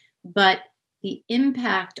category, but the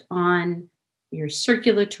impact on your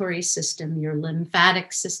circulatory system, your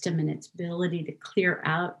lymphatic system, and its ability to clear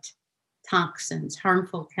out toxins,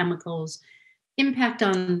 harmful chemicals, impact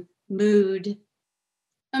on mood,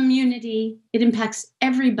 immunity. It impacts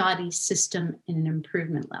everybody's system in an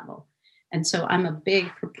improvement level. And so I'm a big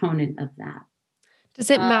proponent of that. Does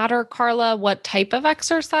it matter, Carla, what type of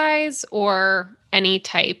exercise or any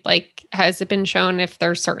type? Like, has it been shown if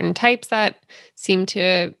there's certain types that seem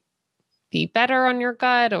to be better on your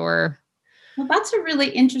gut or? Well, that's a really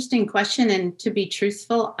interesting question. And to be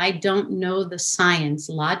truthful, I don't know the science.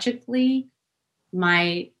 Logically,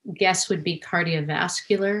 my guess would be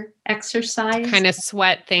cardiovascular exercise. Kind of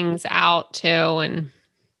sweat things out too. And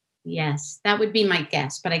yes, that would be my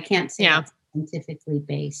guess, but I can't say that's scientifically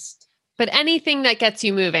based. But anything that gets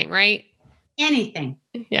you moving, right? Anything.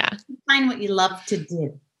 Yeah. Find what you love to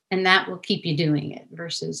do, and that will keep you doing it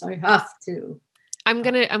versus I have to. I'm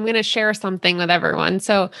going to share something with everyone.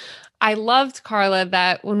 So I loved, Carla,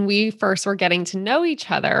 that when we first were getting to know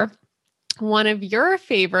each other, one of your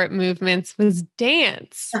favorite movements was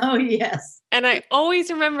dance. Oh, yes. And I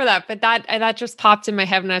always remember that, but that just popped in my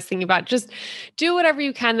head when I was thinking about just do whatever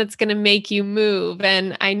you can that's going to make you move.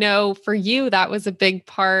 And I know for you, that was a big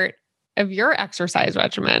part of your exercise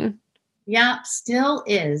regimen. Yeah, still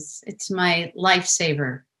is. It's my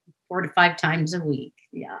lifesaver 4 to 5 times a week.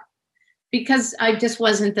 Yeah. Because I just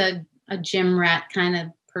wasn't a gym rat kind of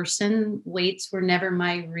person. Weights were never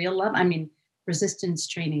my real love. I mean, resistance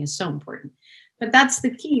training is so important, but that's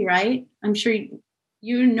the key, right? I'm sure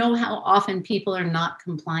you know how often people are not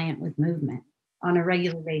compliant with movement on a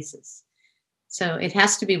regular basis. So it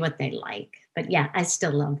has to be what they like. But yeah, I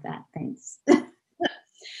still love that. Thanks.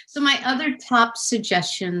 So my other top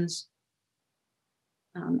suggestions,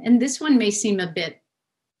 and this one may seem a bit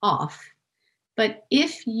off, but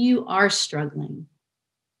if you are struggling,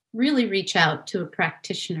 really reach out to a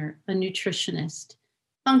practitioner, a nutritionist,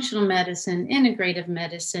 functional medicine, integrative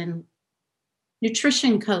medicine,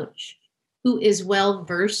 nutrition coach who is well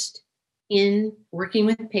versed in working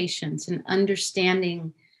with patients and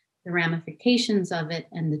understanding the ramifications of it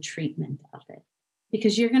and the treatment of it.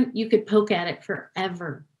 Because you could poke at it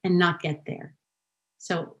forever and not get there.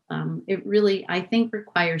 So it really, I think,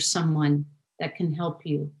 requires someone that can help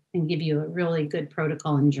you and give you a really good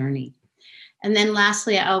protocol and journey. And then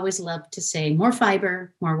lastly, I always love to say more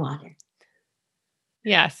fiber, more water.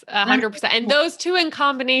 Yes, 100%. And those two in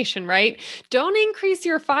combination, right? Don't increase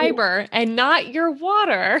your fiber and not your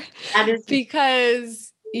water,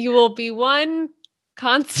 because you will be one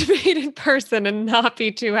constipated person and not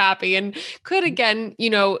be too happy, and could again,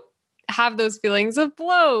 have those feelings of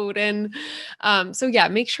bloat. And so yeah,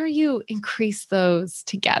 make sure you increase those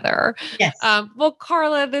together. Yes. Well,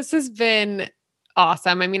 Carla, this has been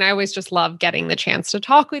awesome. I mean, I always just love getting the chance to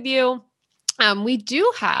talk with you. We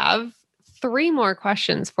do have 3 more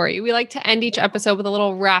questions for you. We like to end each episode with a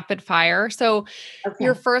little rapid fire. So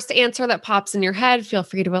your first answer that pops in your head, feel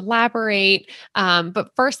free to elaborate.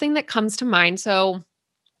 But first thing that comes to mind. So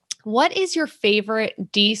what is your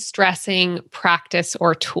favorite de-stressing practice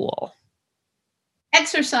or tool?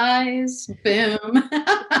 Exercise. Boom.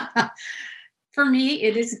 For me,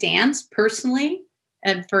 it is dance personally.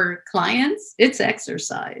 And for clients, it's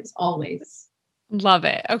exercise always. Love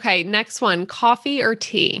it. Okay. Next one, coffee or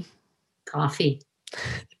tea? Coffee.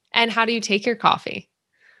 And how do you take your coffee?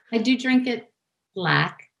 I do drink it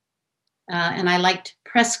black. And I like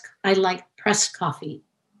pressed coffee.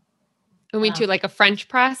 And we do like a French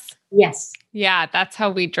press? Yes. Yeah, that's how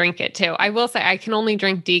we drink it too. I will say I can only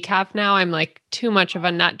drink decaf now. I'm like too much of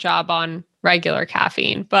a nut job on regular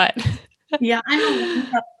caffeine, but yeah, I'm a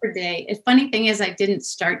 1 cup per day. The funny thing is I didn't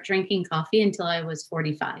start drinking coffee until I was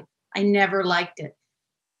 45. I never liked it.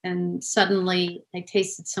 And suddenly I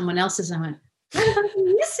tasted someone else's and I went, what am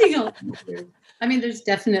I missing all this? I mean, there's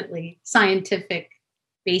definitely scientific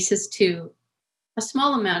basis to a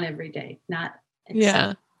small amount every day, not excessive.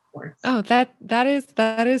 Yeah. Oh, that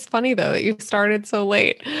is funny though, that you started so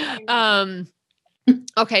late.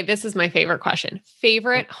 Okay, this is my favorite question.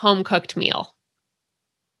 Favorite home cooked meal?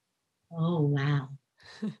 Oh, wow.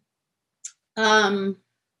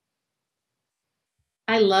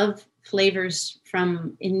 I love flavors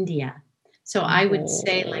from India. So I would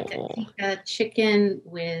say like a tikka chicken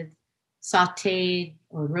with sauteed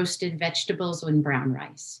or roasted vegetables and brown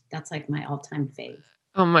rice. That's like my all-time fave.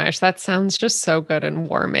 Oh my gosh, that sounds just so good and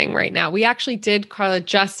warming right now. We actually did, Carla,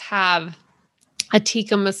 just have a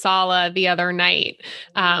tikka masala the other night.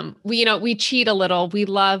 We cheat a little. We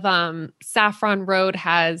love Saffron Road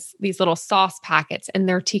has these little sauce packets and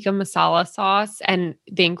their tikka masala sauce, and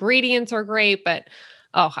the ingredients are great, but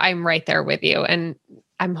I'm right there with you. And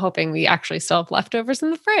I'm hoping we actually still have leftovers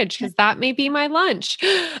in the fridge because that may be my lunch.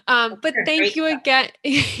 But thank you again.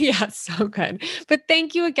 Yeah, so good. But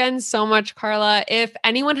thank you again so much, Carla. If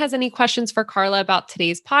anyone has any questions for Carla about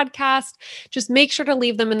today's podcast, just make sure to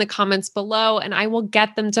leave them in the comments below and I will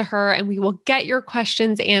get them to her and we will get your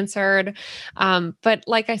questions answered. But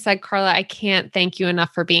like I said, Carla, I can't thank you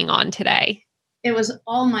enough for being on today. It was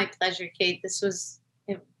all my pleasure, Kate. It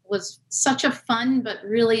was such a fun but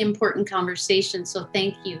really important conversation. So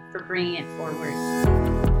thank you for bringing it forward.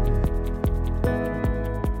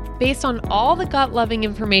 Based on all the gut-loving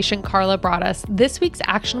information Carla brought us, this week's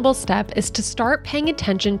actionable step is to start paying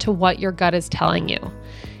attention to what your gut is telling you.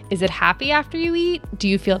 Is it happy after you eat? Do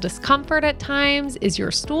you feel discomfort at times? Is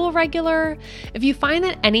your stool regular? If you find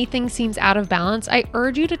that anything seems out of balance, I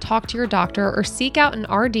urge you to talk to your doctor or seek out an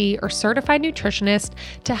RD or certified nutritionist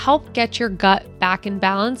to help get your gut back in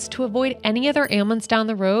balance to avoid any other ailments down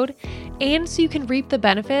the road, and so you can reap the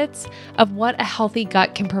benefits of what a healthy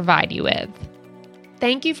gut can provide you with.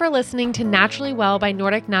 Thank you for listening to Naturally Well by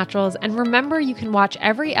Nordic Naturals, and remember you can watch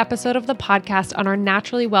every episode of the podcast on our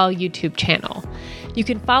Naturally Well YouTube channel. You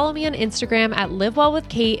can follow me on Instagram at Live Well with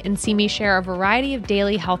Kate and see me share a variety of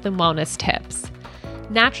daily health and wellness tips.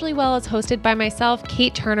 Naturally Well is hosted by myself,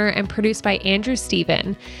 Kate Turner, and produced by Andrew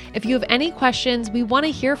Stephen. If you have any questions, we want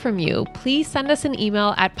to hear from you. Please send us an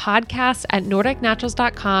email at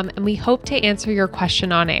podcast@nordicnaturals.com, and we hope to answer your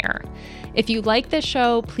question on air. If you like this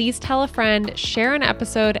show, please tell a friend, share an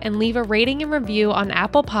episode, and leave a rating and review on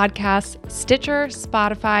Apple Podcasts, Stitcher,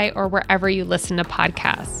 Spotify, or wherever you listen to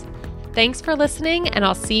podcasts. Thanks for listening, and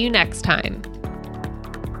I'll see you next time.